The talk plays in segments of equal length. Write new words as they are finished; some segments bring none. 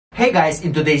Hey guys,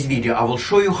 in today's video I will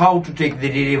show you how to take the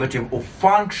derivative of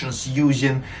functions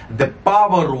using the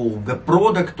power rule, the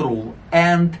product rule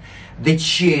and the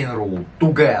chain rule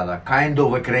together, kind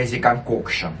of a crazy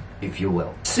concoction, if you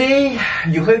will. Say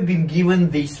you have been given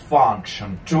this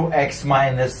function 2x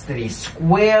minus 3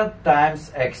 squared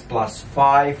times x plus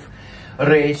 5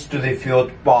 raised to the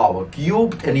third power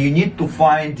cubed, and you need to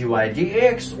find dy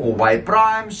dx or y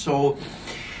prime. So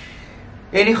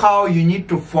anyhow, you need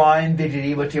to find the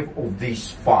derivative of this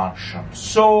function.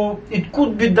 So it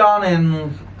could be done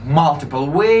in multiple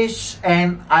ways,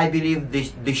 and I believe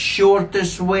the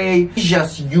shortest way is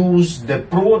just use the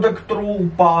product rule,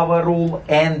 power rule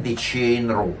and the chain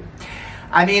rule.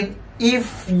 I mean,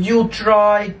 if you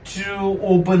try to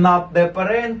open up the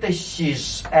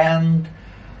parentheses and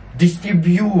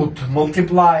distribute,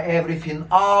 multiply everything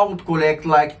out, collect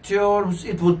like terms,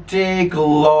 it would take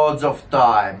lots of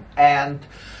time, and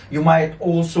you might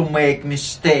also make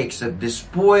mistakes at this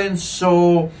point.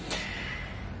 So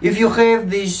if you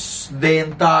have this the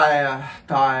entire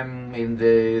time in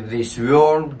this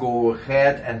world, go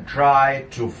ahead and try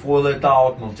to fill it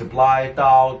out, multiply it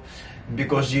out,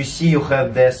 because you see you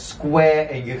have the square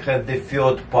and you have the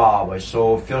third power.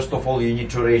 So first of all you need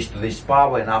to raise to this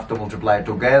power and after multiply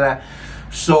together.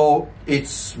 So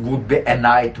it would be a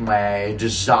nightmare, a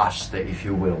disaster, if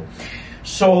you will.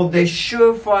 So the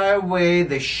surefire way,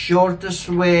 the shortest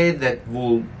way that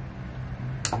will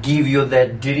give you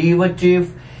that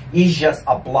derivative is just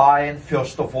applying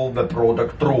first of all the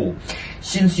product rule.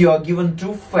 Since you are given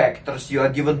two factors, you are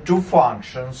given two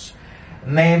functions,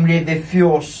 namely the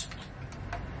first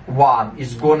one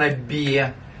is gonna be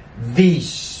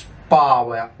this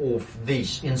power of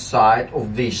this inside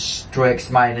of this 2x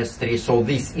minus 3, so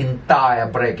this entire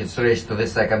brackets raised to the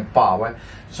second power.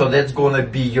 So that's gonna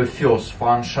be your first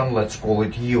function, let's call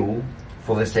it u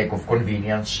for the sake of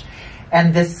convenience.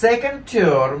 And the second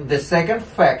term, the second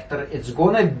factor, it's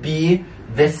gonna be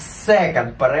the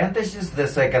second parenthesis, the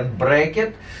second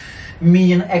bracket,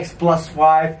 meaning x plus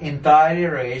 5 entirely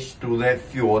raised to the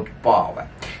third power.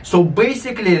 So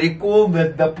basically recall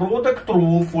that the product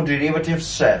rule for derivative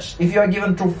says, if you are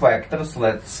given two factors,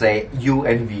 let's say u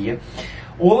and v,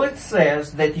 all it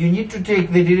says that you need to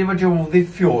take the derivative of the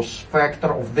first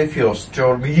factor of the first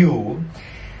term u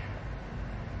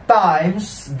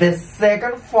times the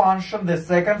second function, the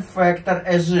second factor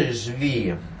as is,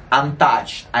 v,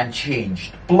 untouched,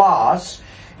 unchanged, plus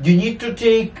you need to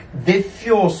take the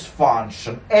first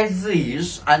function as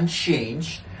is,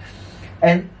 unchanged,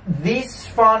 and this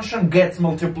function gets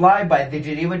multiplied by the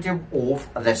derivative of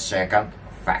the second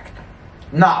factor.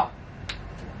 Now,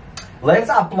 let's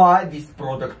apply this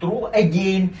product rule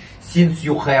again. Since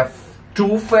you have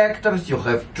two factors, you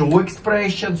have two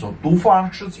expressions or two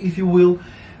functions, if you will,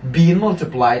 being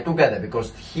multiplied together,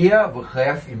 because here we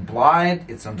have implied,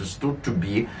 it's understood to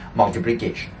be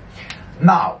multiplication.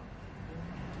 Now,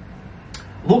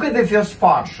 look at the first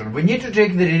function. We need to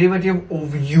take the derivative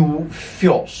of u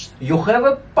first. You have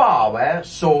a power,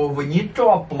 so we need to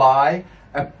apply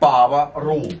a power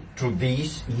rule to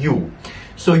this u.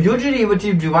 So your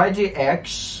derivative dy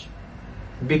dx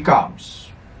becomes,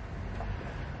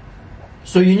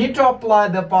 so you need to apply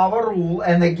the power rule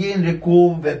and again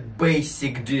recall the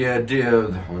basic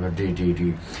derivative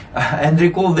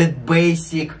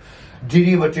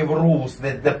rules,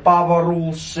 that the power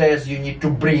rule says you need to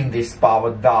bring this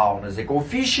power down as a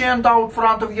coefficient out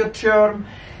front of your term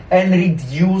and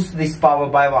reduce this power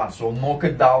by 1, so knock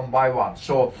it down by 1.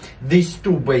 So this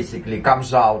 2 basically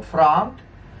comes out front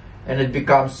and it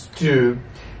becomes 2,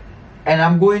 and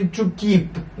I'm going to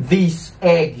keep this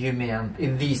argument,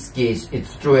 in this case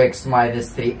it's 2x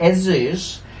minus 3 as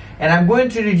is, and I'm going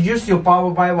to reduce your power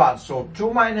by 1, so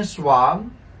 2 minus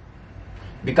 1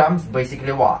 becomes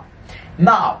basically 1.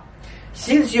 Now,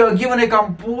 since you are given a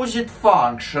composite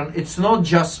function, it's not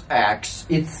just x,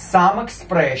 it's some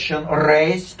expression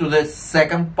raised to the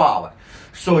second power.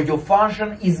 So your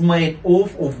function is made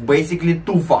of basically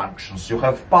two functions. You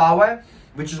have power,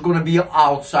 which is going to be your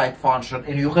outside function,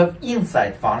 and you have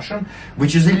inside function,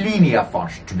 which is a linear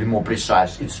function, to be more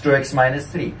precise. It's 2x minus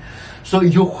 3. So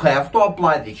you have to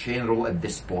apply the chain rule at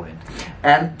this point.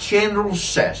 And chain rule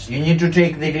says you need to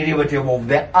take the derivative of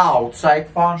the outside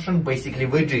function, basically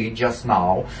we did just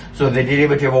now. So the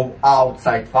derivative of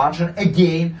outside function,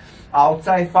 again,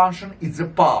 outside function is a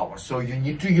power, so you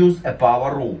need to use a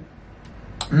power rule.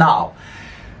 Now,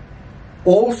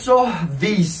 also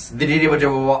the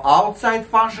derivative of outside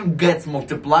function gets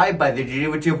multiplied by the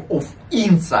derivative of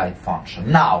inside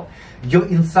function. Now, Your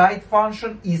inside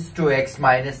function is 2x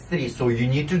minus 3, so you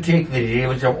need to take the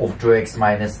derivative of 2x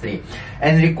minus 3.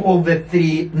 And recall that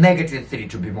negative 3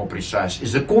 to be more precise,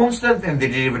 is a constant, and the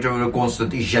derivative of the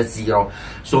constant is just 0.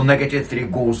 So negative 3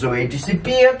 goes away,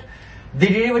 disappeared. The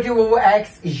derivative of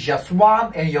x is just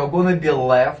 1, and you're going to be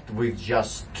left with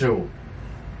just 2.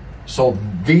 So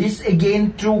this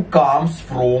again 2 comes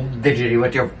from the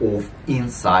derivative of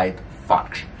inside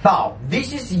function. Now,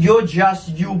 this is your just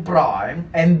u prime,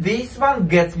 and this one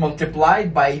gets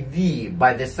multiplied by v,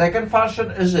 by the second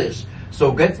function as is.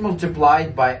 So gets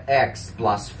multiplied by x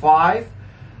plus 5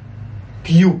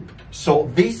 cubed.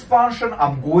 So this function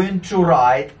I'm going to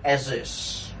write as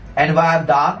is. And we are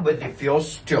done with the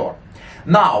first term.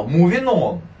 Now, moving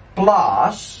on,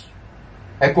 plus,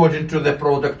 according to the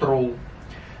product rule.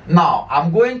 Now,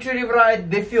 I'm going to rewrite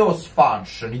the first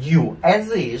function, u, as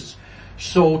is.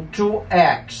 So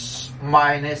 2x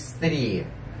minus 3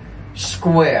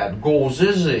 squared goes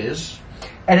as is.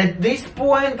 And at this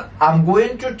point, I'm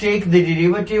going to take the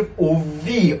derivative of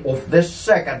v, of the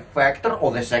second factor, or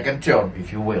the second term,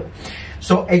 if you will.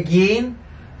 So again,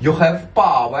 you have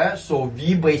power, so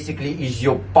v basically is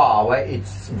your power,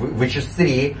 which is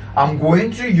 3. I'm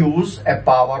going to use a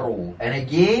power rule. And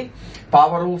again,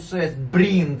 power rule says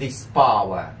bring this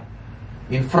power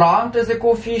in front as a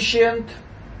coefficient.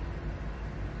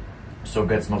 So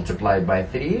gets multiplied by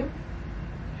 3.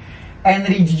 And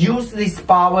reduce this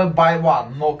power by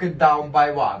 1, knock it down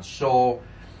by 1. So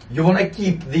you want to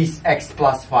keep this x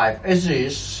plus 5 as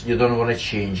is, you don't want to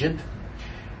change it.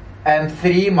 And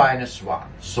 3 minus 1.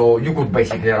 So you could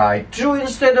basically write 2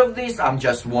 instead of this. I'm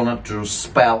just wanted to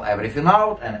spell everything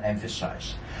out and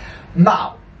emphasize.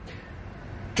 Now,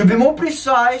 to be more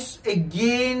precise,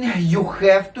 again, you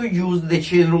have to use the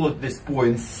chain rule at this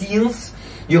point, since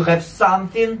you have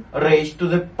something raised to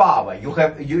the power. You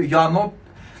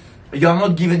are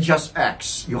not given just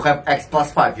x. You have x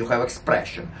plus 5. You have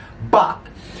expression. But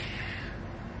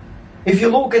if you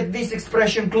look at this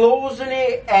expression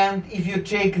closely, and if you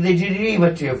take the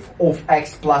derivative of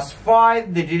x plus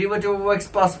 5, the derivative of x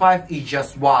plus 5 is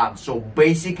just 1. So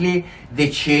basically, the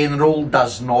chain rule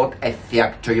does not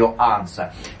affect your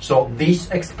answer. So this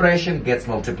expression gets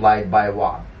multiplied by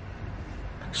 1.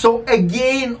 So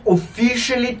again,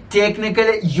 officially,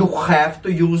 technically, you have to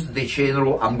use the chain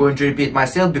rule. I'm going to repeat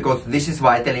myself because this is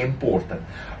vitally important.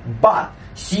 But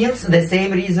since the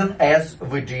same reason as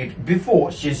we did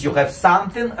before, since you have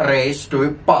something raised to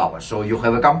a power, so you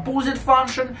have a composite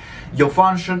function, your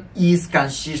function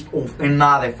consists of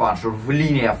another function, of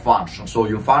linear function. So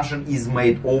your function is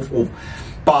made of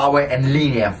power and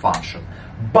linear function.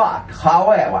 But,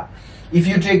 however, if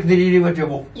you take the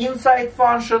derivative of inside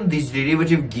function, this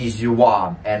derivative gives you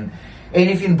 1. And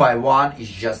anything by 1 is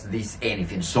just this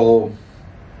anything. So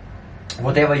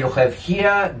whatever you have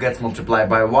here gets multiplied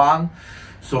by 1.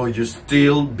 So you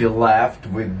still be left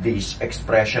with this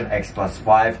expression x plus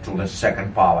 5 to the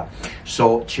second power.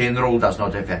 So chain rule does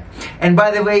not affect. And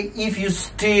by the way, if you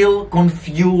still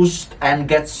confused and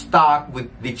get stuck with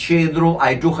the chain rule,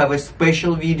 I do have a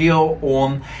special video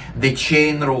on the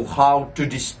chain rule, how to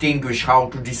distinguish, how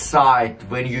to decide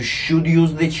when you should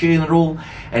use the chain rule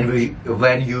and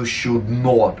when you should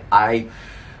not. I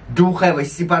do have a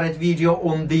separate video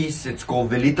on this. It's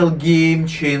called the little game,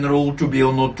 chain rule, to be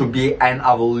or not to be, and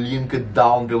I will link it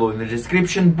down below in the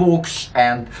description box.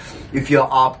 And if you're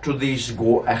up to this,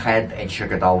 go ahead and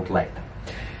check it out later.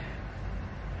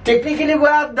 Technically we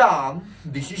are done.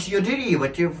 This is your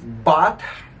derivative, but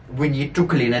we need to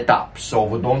clean it up, so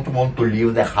we don't want to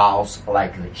leave the house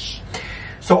like this.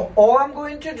 So all I'm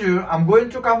going to do, I'm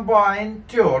going to combine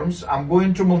terms, I'm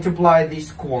going to multiply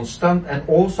this constant, and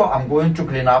also I'm going to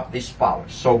clean up this power.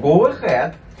 So go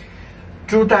ahead,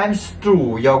 2 times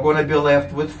 2, you're going to be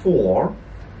left with 4.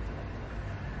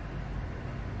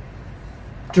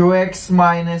 2x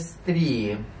minus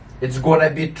 3, it's going to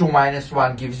be 2 minus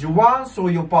 1 gives you 1, so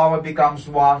your power becomes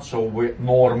 1. So we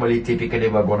normally, typically,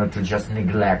 we're going to just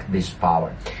neglect this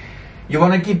power. You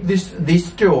want to keep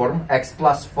this term, x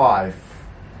plus 5.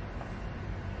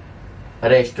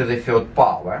 Raised to the third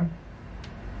power.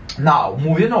 Now,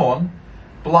 moving on,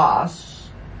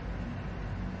 plus,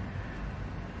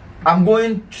 I'm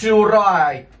going to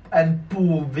write and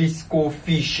pull this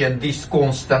coefficient, this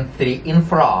constant 3 in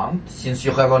front, since you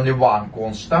have only one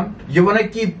constant. You want to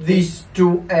keep this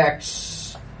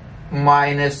 2x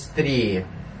minus 3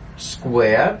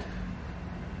 squared,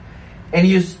 and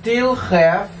you still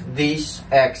have this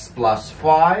x plus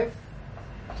 5,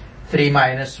 3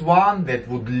 minus 1, that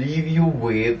would leave you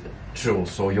with 2.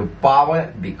 So your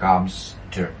power becomes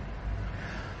 2.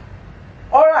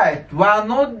 Alright. Alright, we are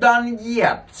not done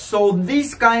yet. So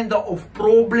these kind of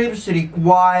problems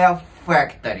require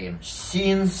factoring,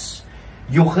 since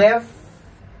you have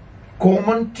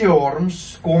common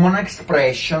terms, common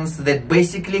expressions that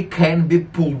basically can be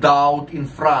pulled out in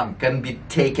front, can be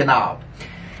taken out.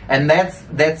 And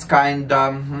that's kind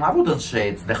of, I wouldn't say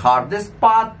it's the hardest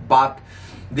part, but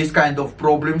these kind of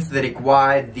problems, they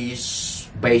require these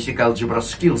basic algebra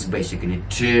skills, basically,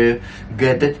 to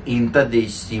get it into the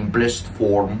simplest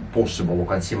form possible or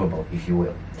conceivable, if you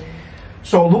will.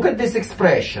 So look at this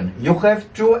expression. You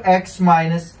have 2x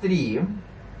minus 3,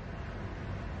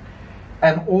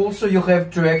 and also you have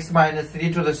 2x minus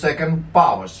 3 to the second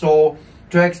power. So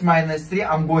 2x minus 3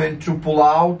 I'm going to pull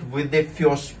out with the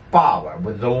first power,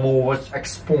 with the lowest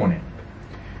exponent,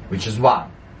 which is 1.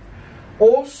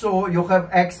 Also you have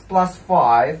x plus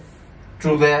 5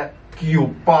 to the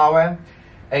cube power,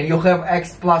 and you have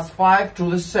x plus 5 to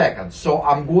the second. So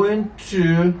I'm going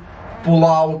to pull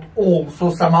out also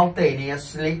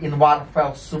simultaneously in one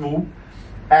fell swoop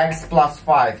x plus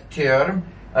 5 term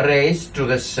raised to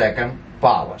the second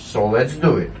power. So let's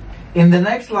do it. In the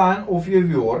next line of your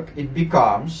work, it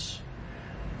becomes,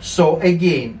 so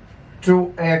again,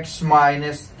 2x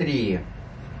minus 3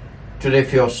 to the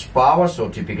first power, so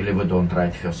typically we don't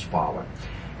write first power,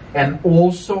 and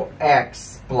also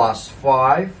x plus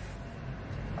 5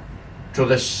 to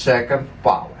the second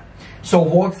power. So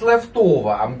what's left over?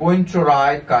 I'm going to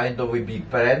write kind of a big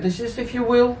parenthesis, if you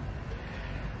will.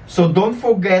 So don't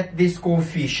forget this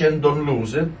coefficient, don't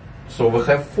lose it. So we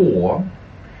have 4.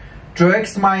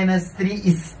 2x minus 3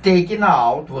 is taken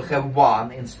out, we have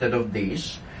 1 instead of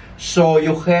this. So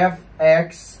you have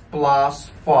x plus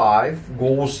 5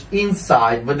 goes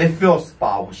inside with the first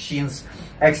power, since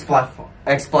x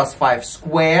plus 5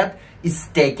 squared is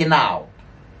taken out,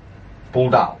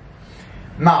 pulled out.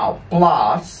 Now,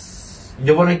 plus,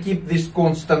 you want to keep this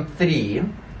constant 3.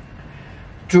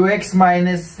 2x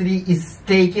minus 3 is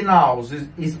taken out,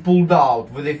 is pulled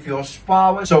out with the first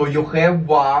power. So you have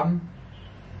 1,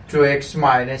 2x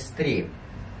minus 3.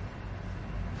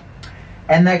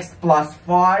 And x plus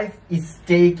 5 is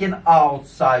taken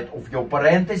outside of your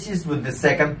parentheses with the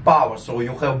second power. So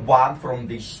you have 1 from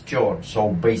this term. So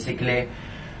basically,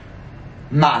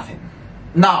 nothing.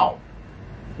 Now,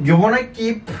 you want to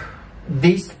keep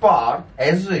this part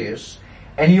as is,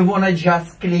 and you want to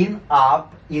just clean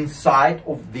up inside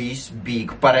of these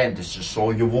big parentheses.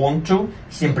 So you want to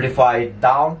simplify it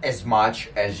down as much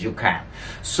as you can.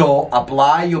 So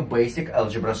apply your basic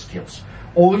algebra skills.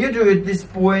 All you do at this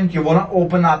point, you want to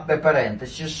open up the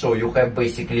parentheses, so you have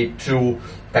basically 2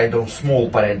 kind of small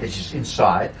parentheses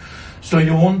inside. So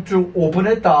you want to open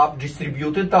it up,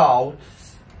 distribute it out,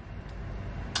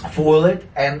 FOIL it,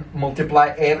 and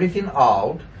multiply everything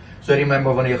out. So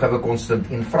remember, when you have a constant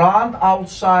in front,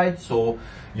 outside, so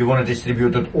you want to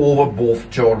distribute it over both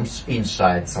terms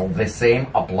inside. So the same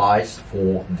applies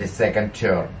for the second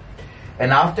term.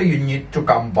 And after, you need to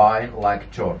combine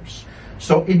like terms.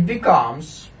 So it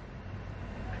becomes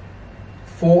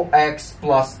 4x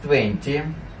plus 20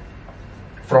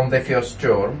 from the first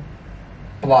term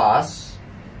plus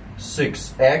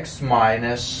 6x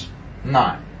minus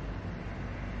 9.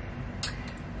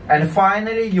 And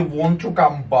finally, you want to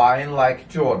combine like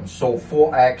terms. So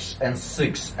 4x and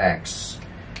 6x,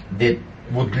 that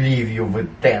would leave you with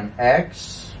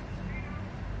 10x.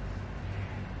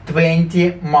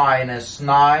 20 minus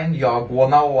 9, you're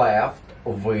gonna left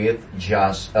with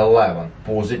just 11,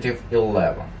 positive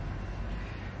 11.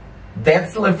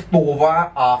 That's left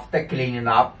over after cleaning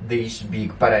up these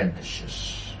big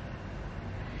parentheses.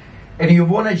 And you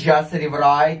want to just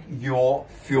rewrite your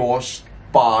first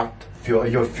part,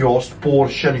 your first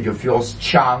portion, your first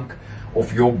chunk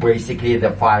of your basically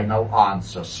the final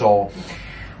answer. So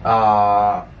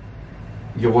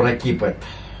you want to keep it.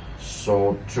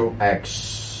 So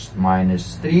 2x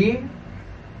minus 3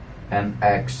 and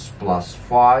x plus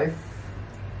 5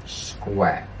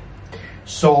 squared.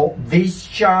 So this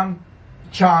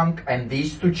chunk and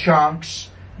these 2 chunks,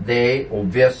 they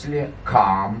obviously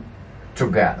come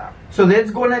together. So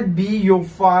that's gonna be your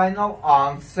final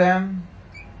answer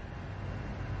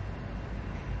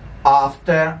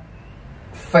after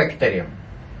factoring.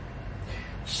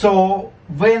 So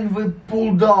when we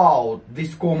pulled out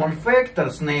these common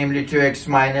factors, namely 2x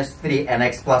minus 3 and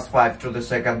x plus 5 to the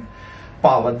second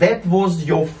power, that was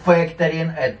your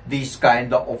factoring at this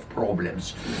kind of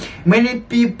problems. Many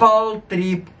people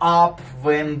trip up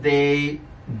when they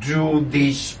do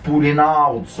this pulling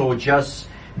out, so just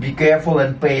be careful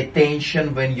and pay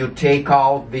attention when you take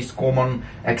out these common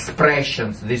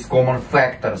expressions, these common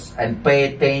factors, and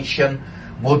pay attention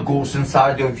what goes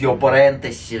inside of your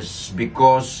parentheses,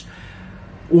 because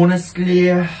Honestly,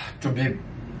 to be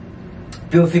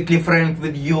perfectly frank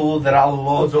with you, there are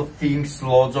lots of things,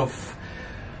 lots of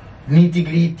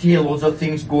nitty-gritty, lots of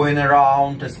things going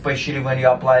around, especially when you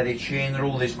apply the chain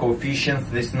rule, these coefficients,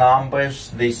 these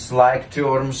numbers, these like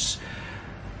terms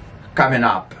coming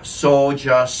up. So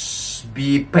just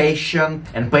be patient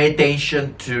and pay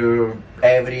attention to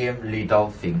every little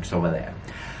things over there.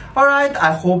 Alright,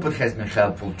 I hope it has been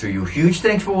helpful to you. Huge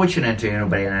thanks for watching, and to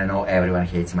anybody, and I know everyone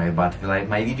hates my butt. If you like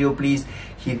my video, please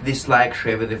hit this like,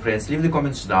 share with your friends, leave the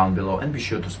comments down below, and be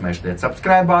sure to smash that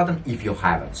subscribe button if you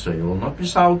haven't, so you will not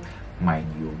miss out my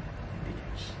new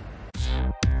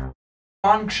videos.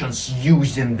 Functions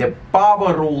using the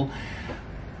power rule.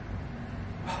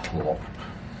 Lord.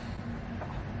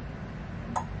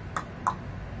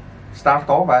 Start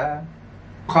over.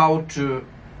 How to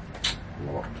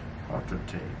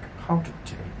take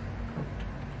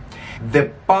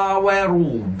the power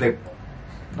rule,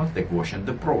 not the quotient,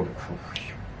 the product,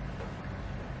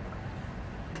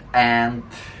 and